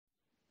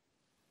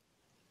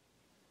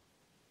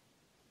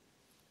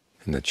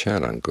In the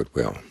chant on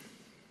goodwill,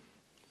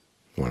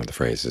 one of the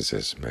phrases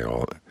is, "May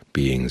all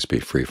beings be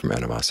free from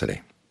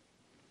animosity."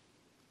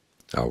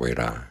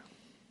 Aweda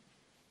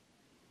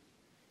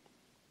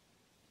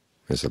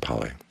is the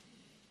Pali.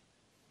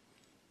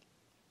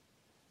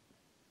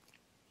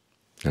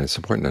 And it's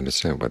important to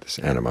understand what this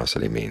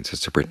animosity means.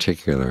 It's a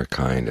particular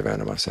kind of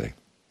animosity.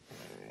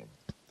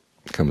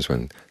 It comes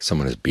when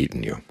someone has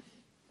beaten you,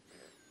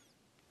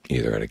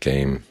 either at a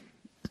game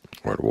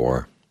or at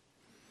war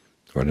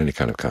or in any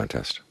kind of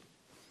contest,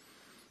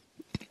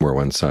 where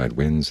one side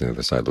wins and the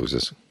other side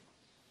loses,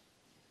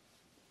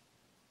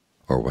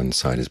 or one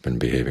side has been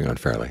behaving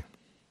unfairly,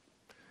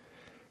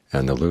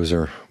 and the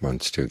loser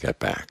wants to get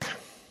back,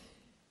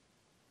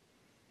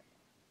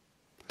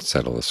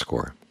 settle the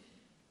score.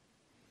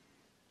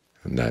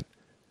 And that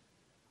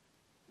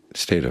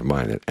state of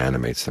mind that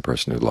animates the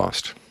person who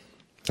lost,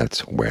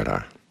 that's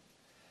wera.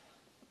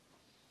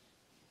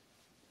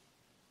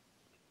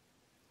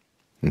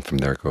 And from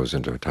there it goes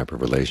into a type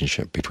of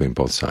relationship between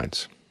both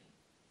sides.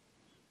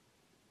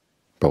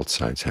 Both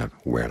sides have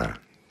wera,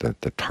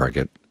 the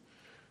target.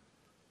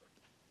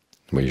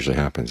 What usually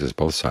happens is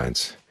both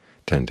sides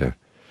tend to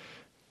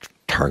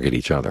target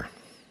each other,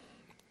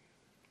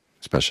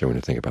 especially when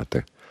you think about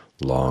the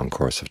long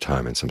course of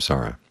time in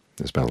samsara.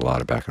 There's been a lot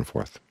of back and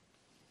forth.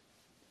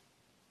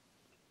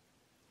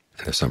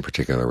 And there's some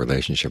particular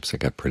relationships that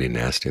get pretty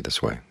nasty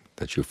this way,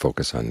 that you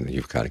focus on,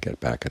 you've got to get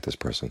back at this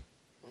person.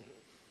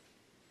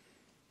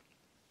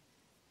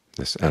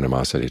 This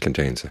animosity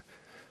contains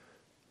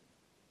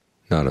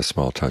not a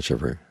small touch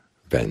of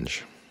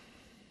revenge.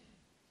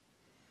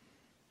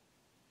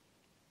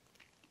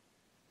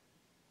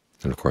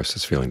 And of course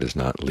this feeling does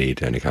not lead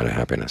to any kind of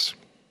happiness.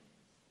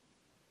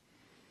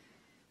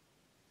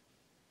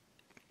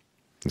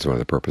 And so one of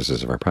the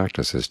purposes of our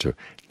practice is to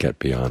get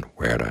beyond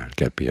wera,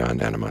 get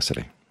beyond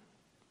animosity.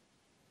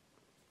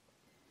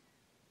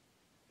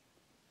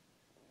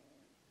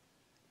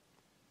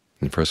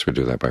 And first we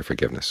do that by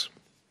forgiveness.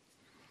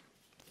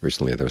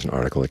 Recently there was an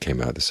article that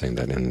came out saying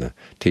that in the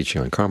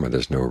teaching on karma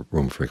there's no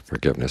room for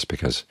forgiveness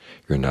because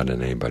you're not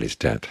in anybody's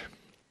debt.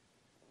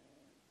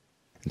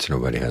 And so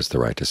nobody has the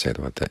right to say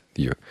that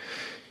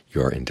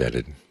you're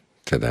indebted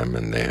to them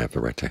and they have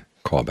the right to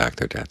call back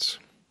their debts.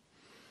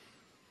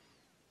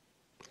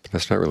 But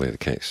that's not really the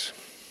case.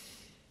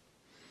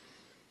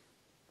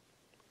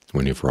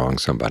 When you've wronged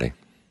somebody,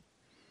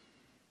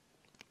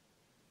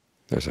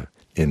 there's an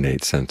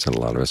innate sense in a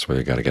lot of us where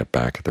you've got to get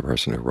back at the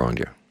person who wronged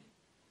you.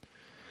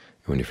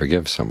 And when you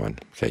forgive someone,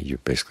 okay, you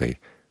basically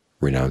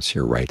renounce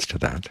your rights to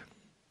that.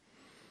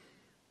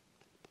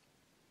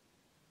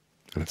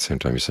 And at the same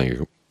time you're saying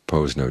you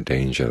pose no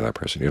danger to that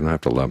person. You don't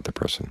have to love the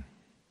person,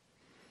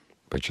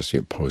 but just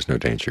you pose no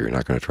danger. You're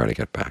not going to try to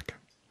get back.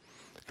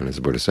 And as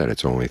the Buddha said,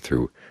 it's only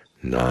through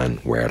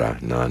non-wera,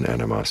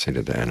 non-animosity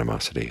that the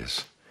animosity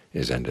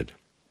is ended.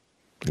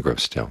 It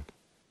grows still.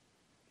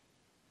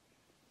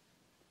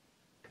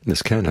 And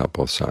this can help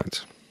both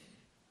sides.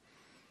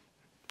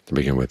 To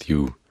begin with,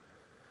 you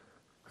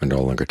are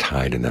no longer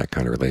tied in that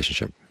kind of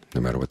relationship.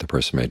 No matter what the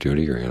person may do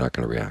to you, you're not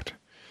going to react.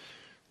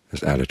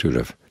 This attitude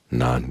of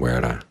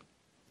non-wera,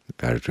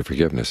 attitude of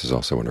forgiveness, is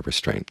also one of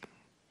restraint,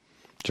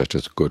 just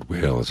as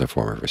goodwill is a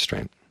form of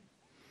restraint.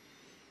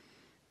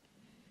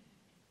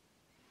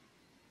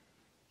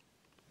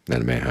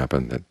 Then it may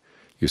happen that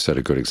you set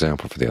a good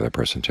example for the other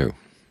person too.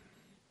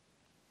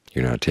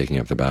 You're not taking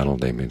up the battle.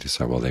 They may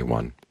decide, well, they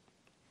won.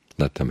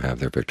 Let them have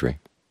their victory,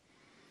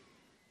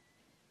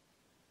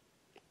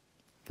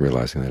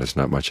 realizing that it's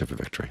not much of a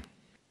victory.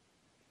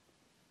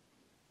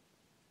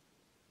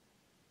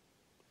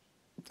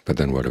 But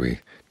then what do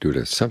we do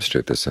to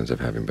substitute this sense of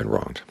having been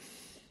wronged?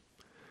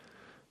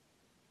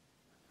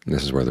 And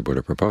this is where the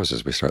Buddha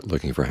proposes we start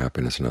looking for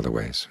happiness in other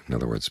ways. In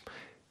other words,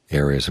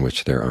 areas in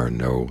which there are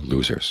no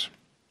losers,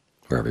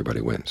 where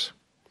everybody wins.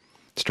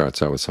 It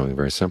starts out with something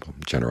very simple,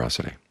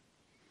 generosity.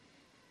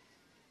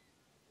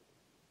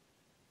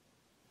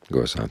 It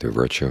goes on through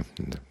virtue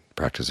and the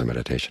practice of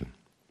meditation.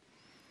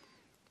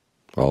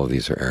 All of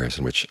these are areas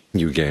in which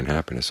you gain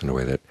happiness in a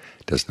way that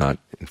does not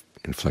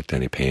inflict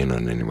any pain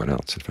on anyone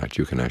else. In fact,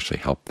 you can actually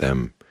help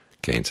them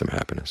gain some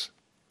happiness.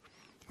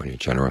 When you're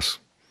generous,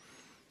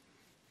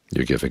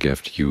 you give a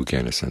gift, you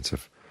gain a sense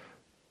of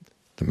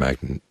the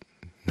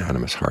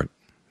magnanimous heart,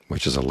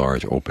 which is a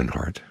large open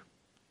heart.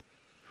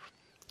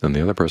 And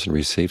the other person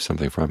receives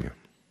something from you.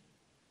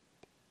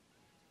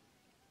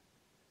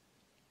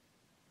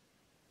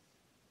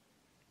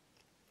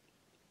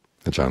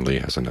 And John Lee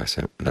has a nice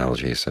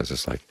analogy. He says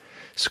it's like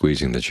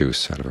squeezing the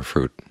juice out of a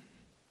fruit.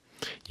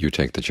 You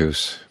take the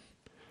juice,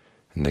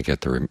 and they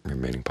get the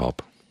remaining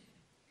pulp.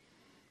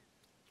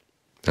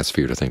 That's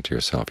for you to think to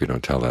yourself. You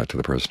don't tell that to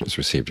the person who's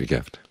received your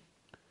gift.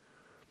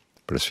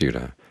 But it's for you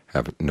to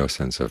have no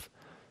sense of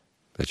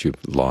that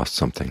you've lost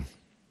something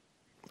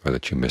or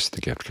that you missed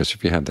the gift. Because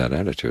if you have that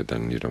attitude,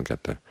 then you don't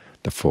get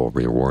the full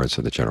rewards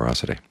of the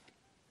generosity.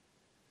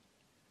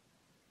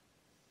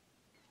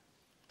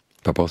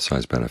 But both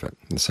sides benefit.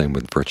 And the same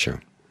with virtue.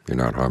 You're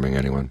not harming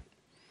anyone.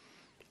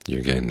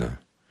 You gain the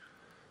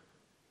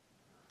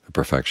a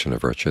perfection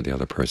of virtue, the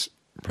other person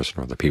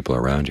or the people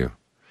around you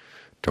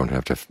don't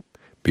have to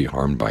be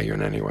harmed by you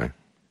in any way,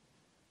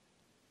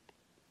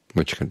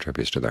 which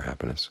contributes to their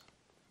happiness.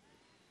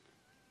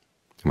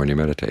 And when you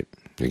meditate,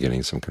 you're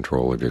getting some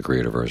control of your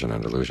greed, aversion,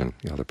 and delusion.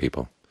 The other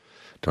people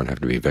don't have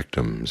to be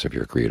victims of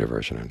your greed,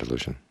 aversion, and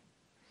delusion.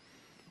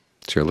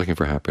 So you're looking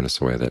for happiness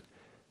in a way that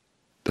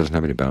doesn't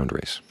have any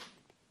boundaries.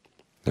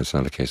 It's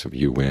not a case of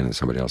you win and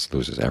somebody else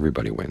loses.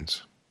 Everybody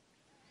wins.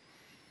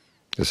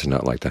 This is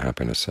not like the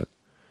happiness that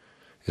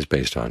is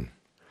based on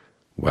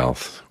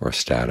wealth or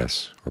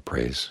status or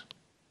praise.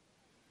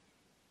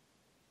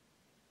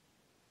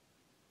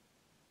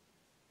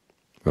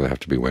 Well, there have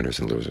to be winners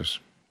and losers.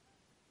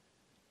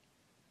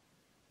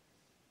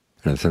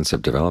 And in the sense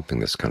of developing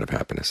this kind of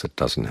happiness that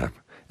doesn't have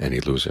any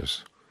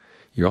losers,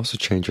 you also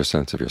change your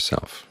sense of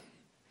yourself.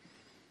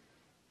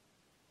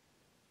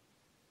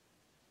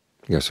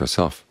 Yes, so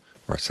self,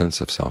 or a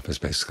sense of self, is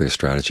basically a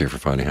strategy for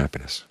finding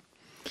happiness.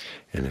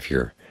 And if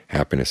your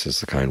happiness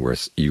is the kind where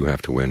you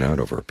have to win out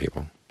over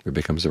people, it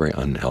becomes a very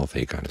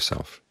unhealthy kind of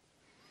self.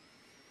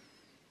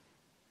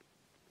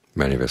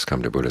 Many of us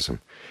come to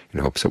Buddhism in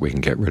hopes that we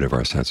can get rid of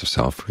our sense of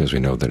self because we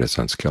know that it's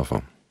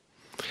unskillful.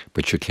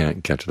 But you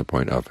can't get to the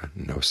point of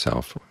no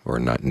self or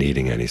not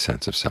needing any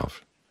sense of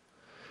self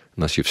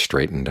unless you've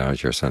straightened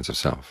out your sense of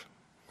self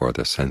or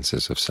the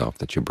senses of self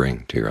that you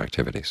bring to your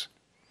activities.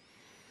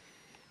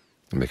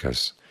 And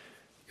because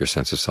your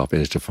sense of self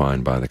is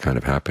defined by the kind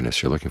of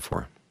happiness you're looking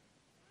for.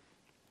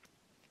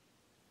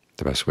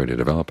 The best way to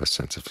develop a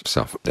sense of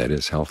self that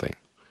is healthy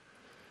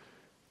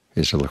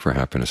is to look for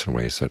happiness in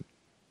ways that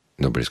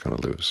nobody's going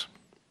to lose,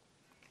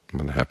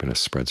 when the happiness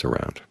spreads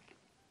around.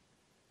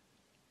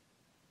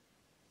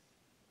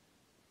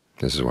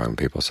 This is why when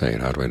people say,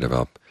 how do I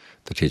develop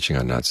the teaching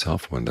on not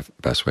self, one of the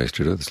best ways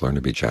to do this is learn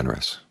to be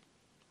generous,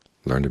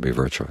 learn to be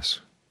virtuous,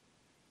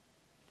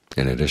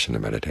 in addition to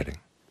meditating.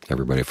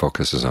 Everybody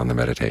focuses on the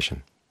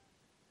meditation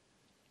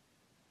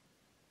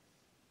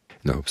in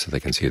the hopes that they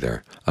can see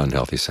their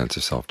unhealthy sense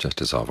of self just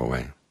dissolve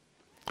away.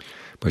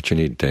 But you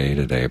need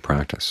day-to-day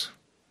practice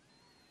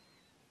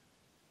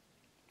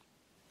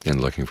in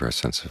looking for a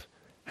sense of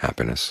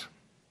happiness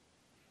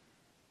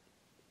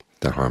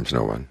that harms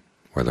no one,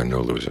 where there are no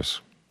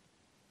losers,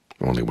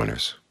 only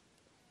winners.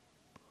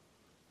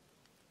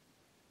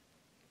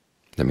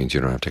 That means you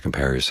don't have to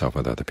compare yourself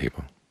with other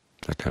people,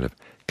 that kind of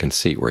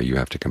conceit where you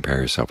have to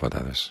compare yourself with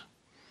others.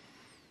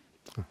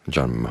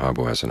 John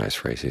Mahabu has a nice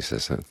phrase. He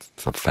says,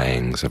 the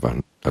fangs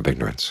of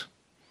ignorance.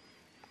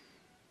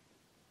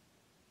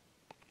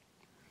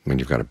 When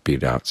you've got to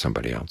beat out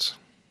somebody else,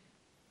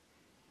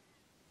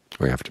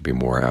 or you have to be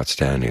more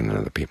outstanding than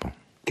other people,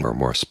 or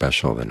more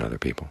special than other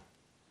people.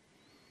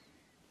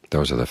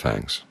 Those are the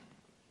fangs.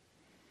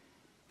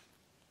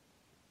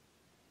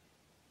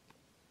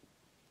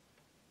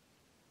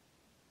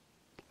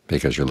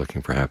 Because you're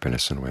looking for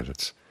happiness in a way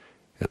that's,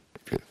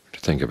 if you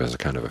think of it as a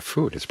kind of a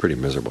food, it's pretty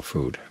miserable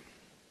food.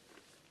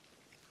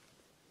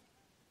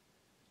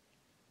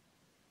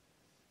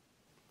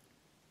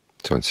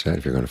 So instead,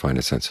 if you're going to find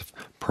a sense of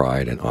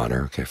pride and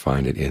honor, okay,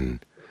 find it in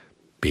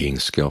being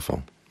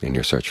skillful in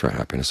your search for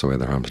happiness, the way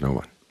that harms no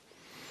one.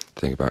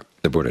 Think about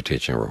the Buddha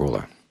teaching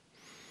Rahula.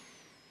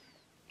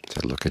 He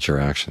said, look at your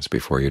actions.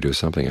 Before you do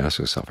something, ask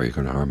yourself, are you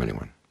going to harm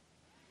anyone?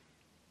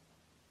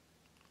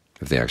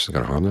 If the action is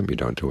going to harm them, you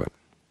don't do it.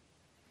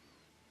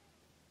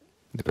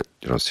 If you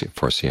don't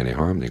foresee any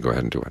harm, then go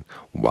ahead and do it.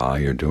 While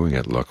you're doing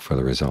it, look for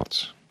the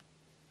results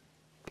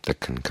that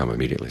can come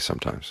immediately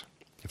sometimes.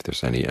 If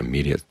there's any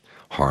immediate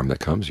harm that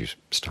comes, you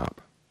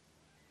stop.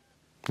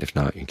 If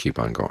not, you keep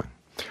on going.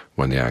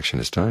 When the action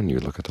is done, you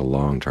look at the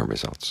long-term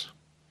results.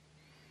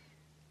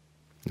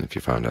 And if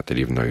you found out that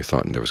even though you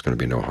thought there was going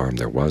to be no harm,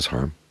 there was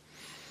harm,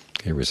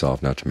 you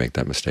resolve not to make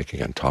that mistake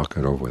again. Talk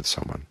it over with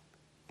someone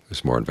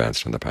who's more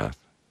advanced in the path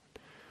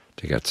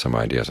to get some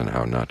ideas on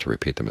how not to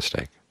repeat the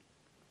mistake.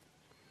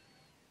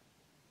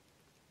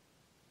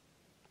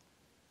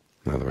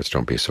 In other words,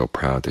 don't be so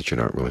proud that you're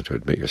not willing to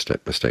admit your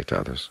mistake to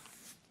others.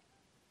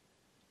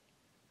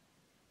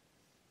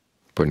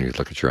 But when you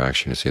look at your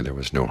action, you see there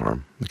was no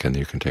harm. Again,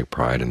 you can take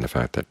pride in the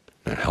fact that,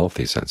 a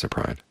healthy sense of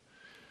pride,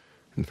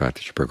 in the fact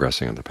that you're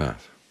progressing on the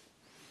path.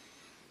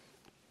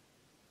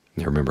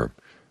 You remember,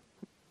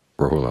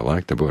 Rahula,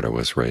 like the Buddha,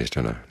 was raised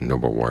in a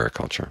noble warrior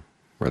culture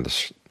where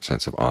the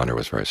sense of honor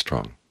was very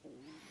strong.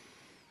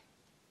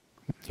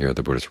 Here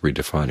the Buddha is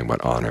redefining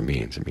what honor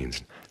means. It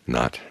means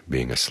not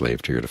being a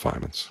slave to your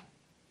defilements,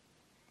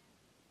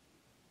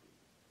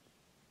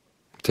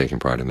 taking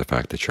pride in the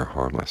fact that you're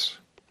harmless.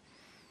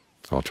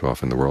 All too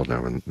often in the world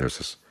now, when there's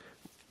this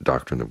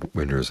doctrine of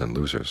winners and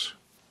losers,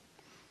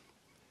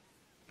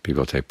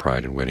 people take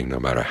pride in winning no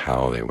matter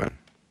how they win.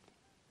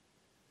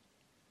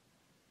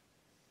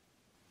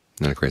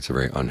 And it creates a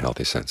very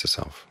unhealthy sense of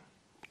self.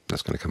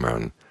 That's going to come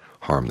around and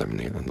harm them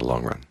in the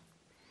long run.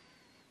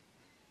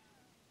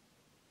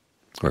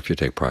 Or if you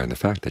take pride in the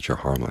fact that you're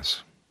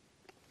harmless,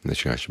 and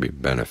that you actually be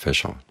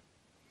beneficial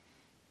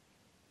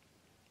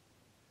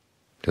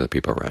to the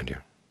people around you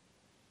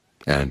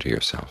and to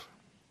yourself.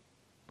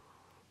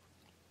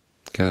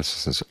 Okay, that's a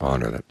sense of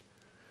honor that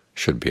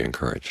should be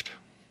encouraged.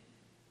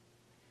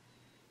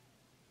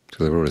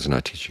 So the Buddha is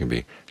not teaching you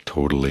to be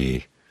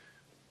totally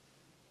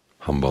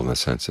humble in the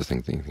sense of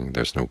thinking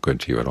there's no good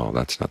to you at all.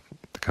 That's not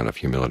the kind of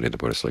humility the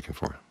Buddha is looking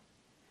for.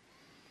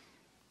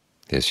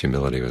 His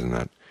humility was in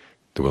that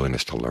the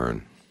willingness to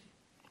learn.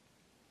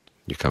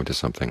 You come to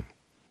something,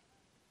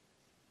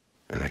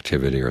 an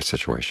activity or a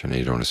situation, and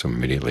you don't assume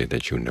immediately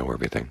that you know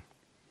everything.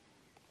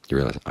 You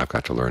realize, I've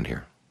got to learn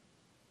here.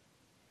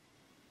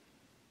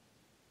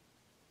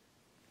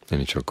 And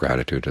you show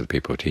gratitude to the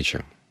people who teach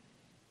you.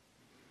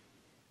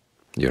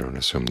 You don't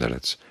assume that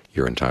it's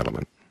your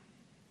entitlement.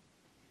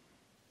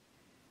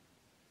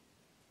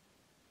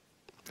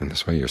 In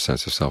this way, your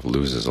sense of self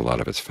loses a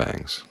lot of its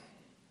fangs.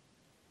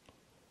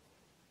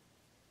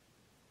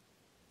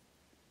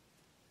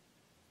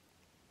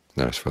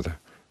 As for the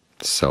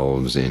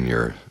selves in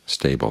your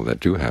stable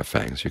that do have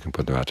fangs, you can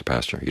put them out to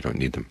pasture. You don't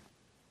need them.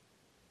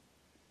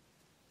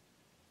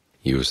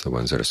 Use the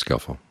ones that are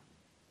skillful.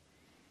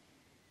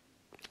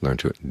 Learn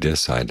to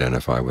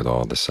disidentify with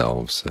all the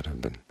selves that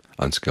have been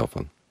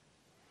unskillful.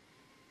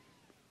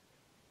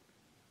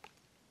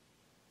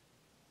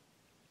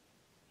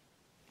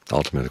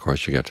 Ultimately, of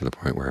course, you get to the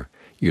point where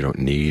you don't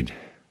need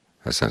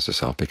a sense of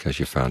self because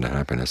you found a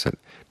happiness that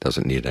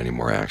doesn't need any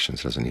more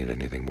actions, doesn't need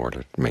anything more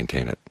to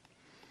maintain it.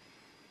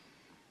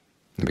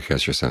 And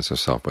because your sense of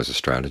self was a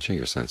strategy,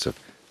 your sense of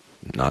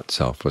not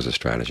self was a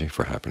strategy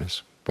for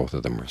happiness, both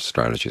of them were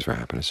strategies for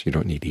happiness, you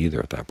don't need either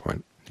at that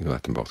point. You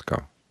let them both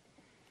go.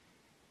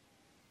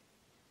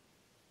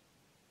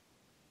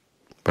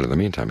 But in the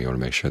meantime, you want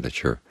to make sure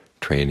that you're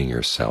training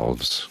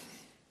yourselves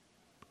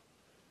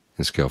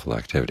in skillful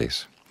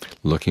activities,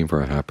 looking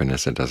for a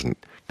happiness that doesn't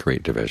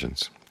create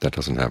divisions, that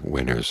doesn't have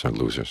winners or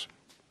losers.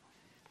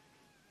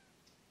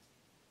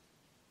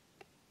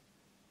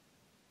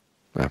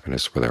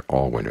 Happiness where they're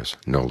all winners,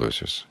 no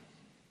losers.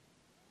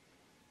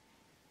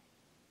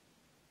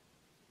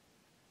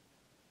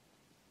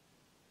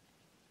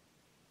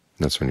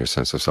 That's when your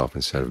sense of self,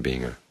 instead of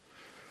being an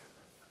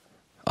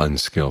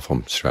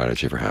unskillful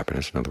strategy for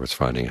happiness, in other words,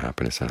 finding a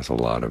happiness that has a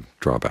lot of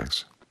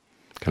drawbacks,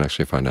 can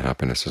actually find a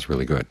happiness that's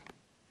really good,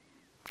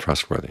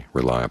 trustworthy,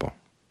 reliable.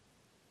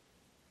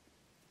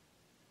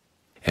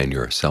 And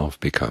your self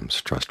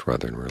becomes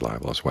trustworthy and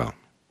reliable as well.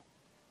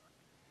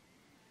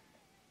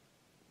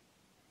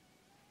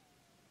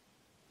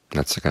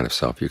 That's the kind of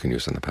self you can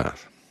use on the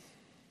path.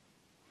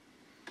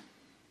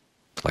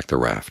 Like the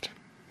raft.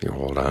 You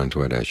hold on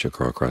to it as you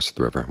go across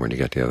the river. When you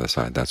get to the other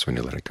side, that's when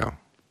you let it go.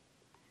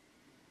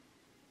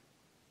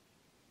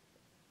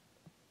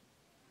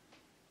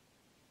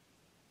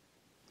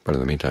 But in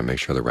the meantime, make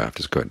sure the raft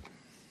is good.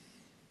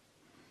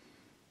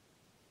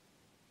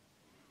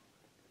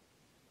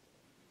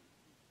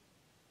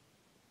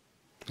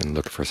 And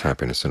look for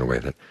happiness in a way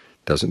that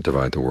doesn't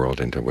divide the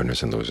world into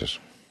winners and losers.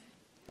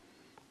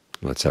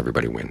 Lets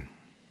everybody win.